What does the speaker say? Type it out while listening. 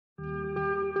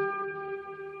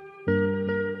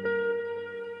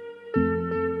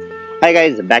Hi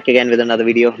guys, back again with another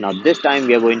video. Now this time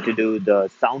we are going to do the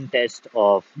sound test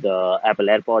of the Apple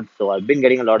Airpods. So I've been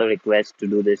getting a lot of requests to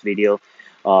do this video.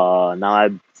 Now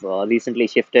I've recently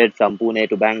shifted from Pune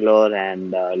to Bangalore,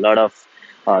 and a lot of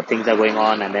things are going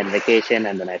on, and then vacation,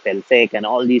 and then I fell sick, and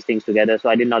all these things together. So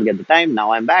I did not get the time.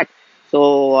 Now I'm back.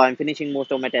 So I'm finishing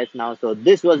most of my tests now. So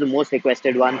this was the most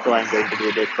requested one. So I'm going to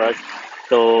do this first.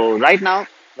 So right now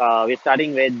we're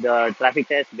starting with the traffic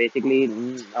test, basically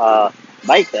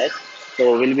bike test.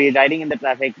 So we'll be riding in the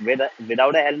traffic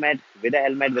without a helmet, with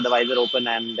a visor open,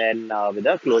 and then with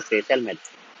a closed face helmet.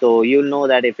 So you'll know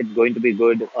that if it's going to be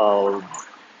good,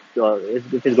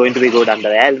 if it's going to be good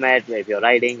under a helmet, if you're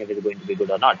riding, if it's going to be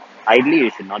good or not. Ideally, you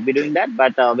should not be doing that,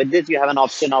 but with this, you have an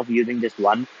option of using just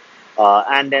one.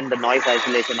 And then the noise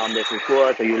isolation on this is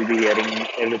poor, so you'll be hearing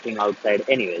everything outside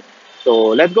anyways. So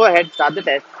let's go ahead, start the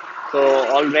test. So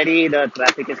already the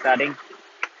traffic is starting.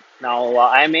 Now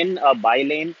I'm in a by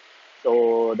lane,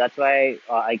 so that's why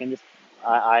I can just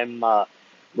I'm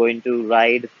going to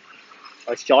ride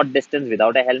a short distance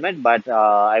without a helmet. But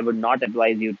I would not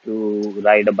advise you to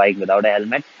ride a bike without a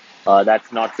helmet.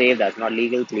 That's not safe. That's not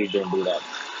legal. Please don't do that.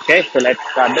 Okay, so let's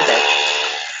start the test.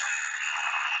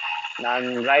 Now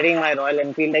I'm riding my Royal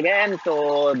Enfield again,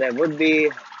 so there would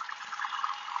be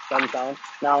some sound.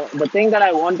 Now the thing that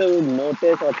I want to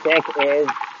notice or check is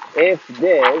if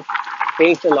this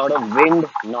takes a lot of wind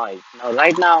noise. Now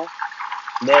right now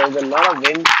there's a lot of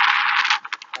wind.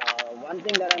 One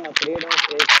thing that I'm afraid of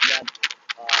is that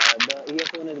the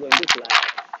earphone is going to fly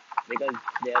off because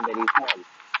they are very small.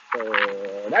 So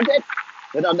that's it.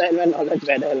 Without the helmet, now let's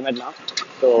wear the helmet now.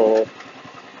 So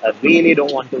I really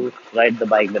don't want to ride the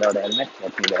bike without a helmet.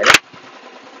 Let me wear it.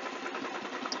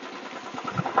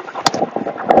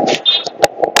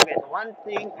 Okay, so one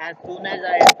thing, as soon as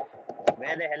I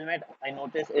wear the helmet, I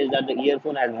notice is that the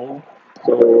earphone has moved.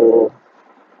 So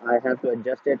I have to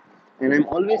adjust it. And I'm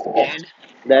always scared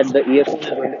that the earphone is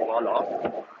going to fall off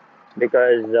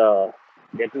because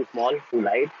they're too small, too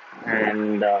light,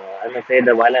 and I'm afraid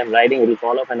that while I'm riding, it will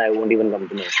fall off and I won't even come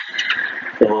to know.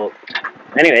 So,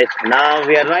 anyways, now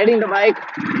we are riding the bike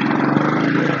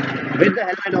with the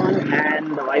helmet on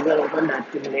and the visor open.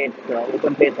 That simulates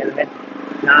open face helmet.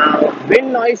 Now,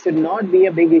 wind noise should not be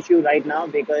a big issue right now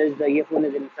because the earphone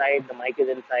is inside, the mic is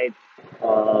inside,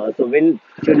 so wind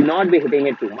should not be hitting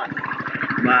it too much.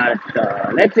 But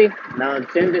let's see. Now,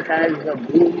 since it has a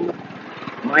boom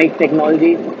mic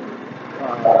technology,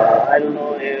 I don't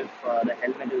know if the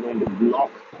helmet is going to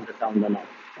block the sound or not.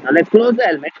 Now let's close the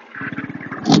helmet.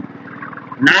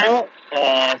 Now,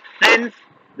 since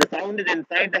the sound is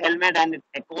inside the helmet and it's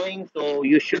echoing, so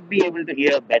you should be able to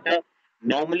hear better.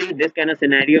 Normally, this kind of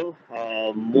scenario,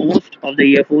 most of the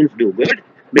earphones do good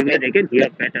because they can hear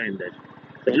better in this.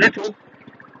 So let's hope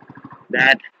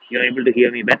that you're able to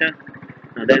hear me better.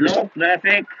 Now, there's no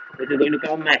traffic which is going to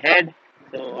come my head,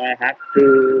 so I have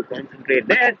to concentrate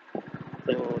there.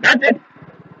 So that's it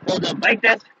for the bike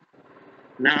test.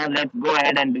 Now let's go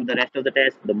ahead and do the rest of the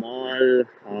test. The mall,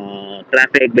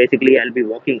 traffic. Basically, I'll be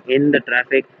walking in the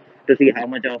traffic to see how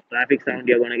much of traffic sound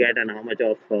you're going to get and how much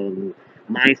of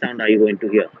my sound are you going to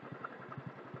hear.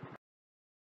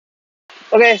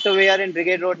 Okay, so we are in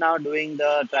Brigade Road now doing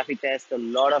the traffic test. A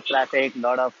lot of traffic,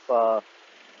 lot of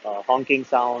honking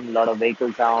sound, lot of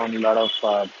vehicle sound, lot of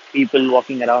people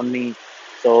walking around me.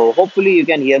 So hopefully you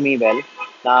can hear me well.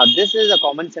 Now this is a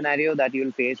common scenario that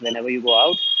you'll face whenever you go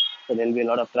out. So there'll be a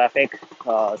lot of traffic.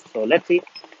 So let's see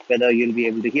whether you'll be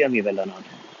able to hear me well or not.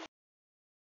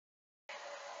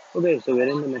 Okay, so we're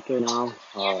in the metro now.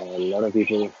 A lot of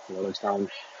people, a lot of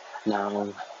sound.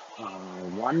 Now,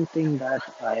 one thing that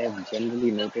I have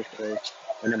generally noticed is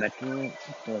in a metro,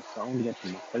 the sound gets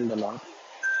muffled a lot.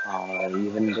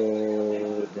 Even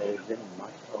though there isn't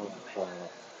much of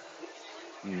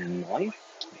noise,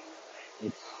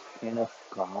 it's kind of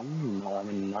calm. No, I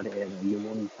mean, not you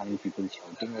won't find people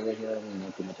shouting over here,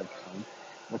 not too much of sound.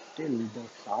 But still, the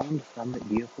sound from the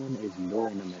earphone is low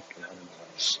in a metro. I don't know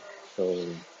why. So,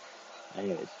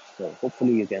 anyways, so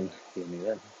hopefully you can hear me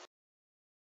well.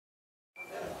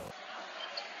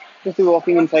 Just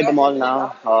walking inside the mall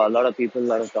now. A lot of people, a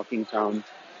lot of talking sound.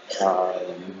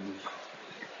 Um,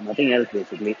 Nothing else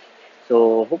basically.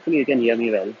 So hopefully you can hear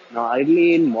me well. Now,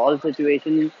 ideally in mall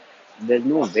situations, there's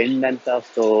no wind and stuff,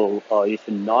 so you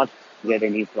should not get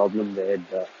any problem with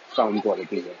sound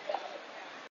quality here.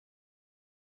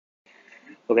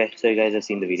 Okay, so you guys have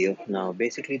seen the video. Now,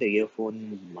 basically, the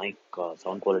earphone mic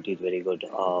sound quality is very good.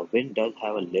 Wind does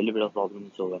have a little bit of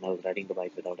problem, so when I was riding the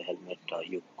bike without a helmet,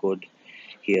 you could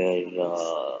hear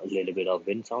a little bit of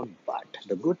wind sound. But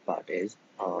the good part is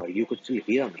you could still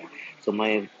hear me. So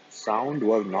my sound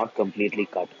was not completely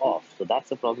cut off. So that's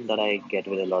the problem that I get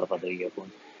with a lot of other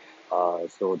earphones.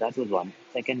 So that was one.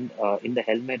 Second, in the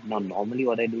helmet, now normally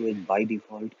what I do is by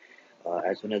default,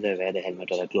 as soon as I wear the helmet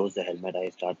or I close the helmet, I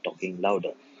start talking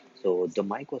louder. So the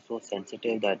mic was so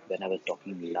sensitive that when I was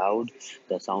talking loud,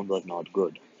 the sound was not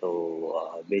good.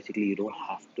 So basically, you don't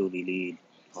have to really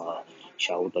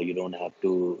shout, or you don't have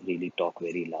to really talk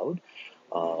very loud.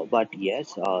 But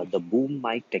yes, the boom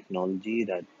mic technology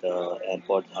that the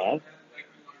AirPods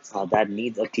have, that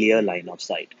needs a clear line of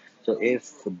sight. So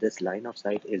if this line of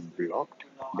sight is blocked,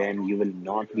 then you will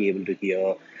not be able to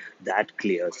hear that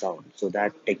clear sound. So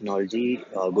that technology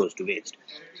goes to waste.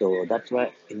 So that's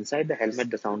why inside the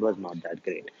helmet the sound was not that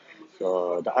great.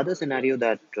 So the other scenario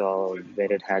that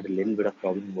where it had a little bit of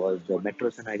problem was the metro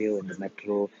scenario. In the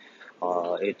metro,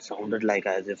 it sounded like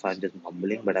as if I'm just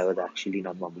mumbling, but I was actually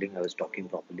not mumbling. I was talking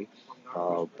properly.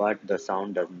 But the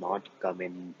sound does not come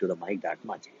into the mic that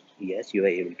much. Yes, you are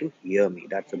able to hear me.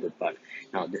 That's a good part.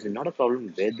 Now, this is not a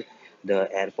problem with the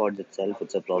AirPods itself.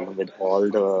 It's a problem with all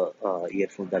the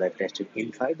earphones that I've tested.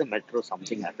 Inside the metro,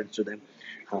 something happens to them.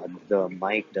 The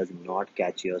mic does not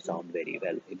catch your sound very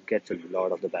well. It gets a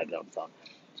lot of the background sound.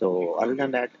 So, other than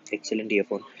that, excellent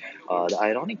earphone. The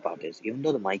ironic part is, even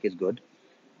though the mic is good,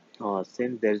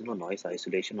 since there is no noise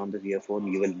isolation on the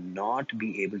earphone, you will not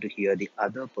be able to hear the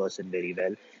other person very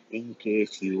well in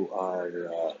case you are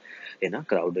in a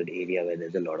crowded area where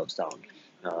there's a lot of sound.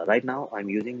 Right now, I'm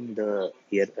using the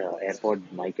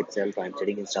AirPod mic itself. I'm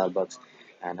sitting in Starbucks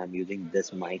and I'm using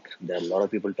this mic. There are a lot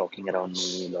of people talking around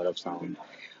me, a lot of sound.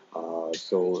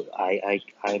 So I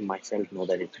myself know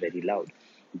that it's very loud.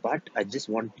 But I just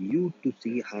want you to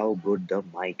see how good the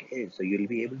mic is. So you'll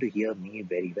be able to hear me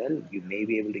very well. You may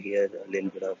be able to hear a little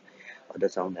bit of other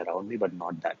sound around me, but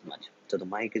not that much. So the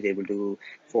mic is able to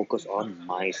focus on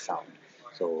my sound.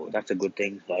 So that's a good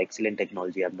thing. So excellent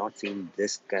technology. I've not seen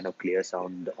this kind of clear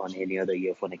sound on any other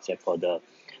earphone except for the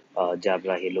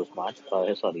Jabra Halo Smart.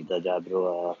 Sorry, the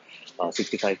Jabra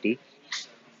 65T.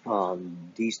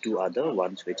 These two other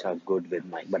ones which are good with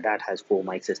mic, but that has four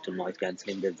mic system noise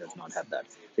cancelling. This does not have that.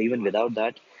 So even without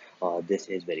that, this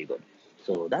is very good.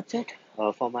 So that's it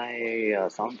for my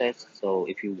sound test. So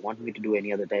if you want me to do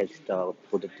any other test,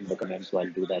 put it in the comments. So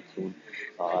I'll do that soon.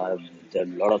 There are a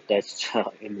lot of tests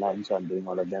in line, so I'm doing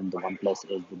all of them. The OnePlus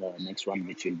is the next one,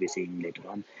 which you'll be seeing later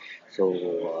on.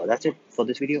 So that's it for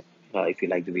this video. If you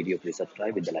like the video, please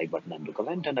subscribe with the like button and do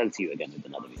comment, and I'll see you again with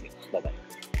another video. Bye bye.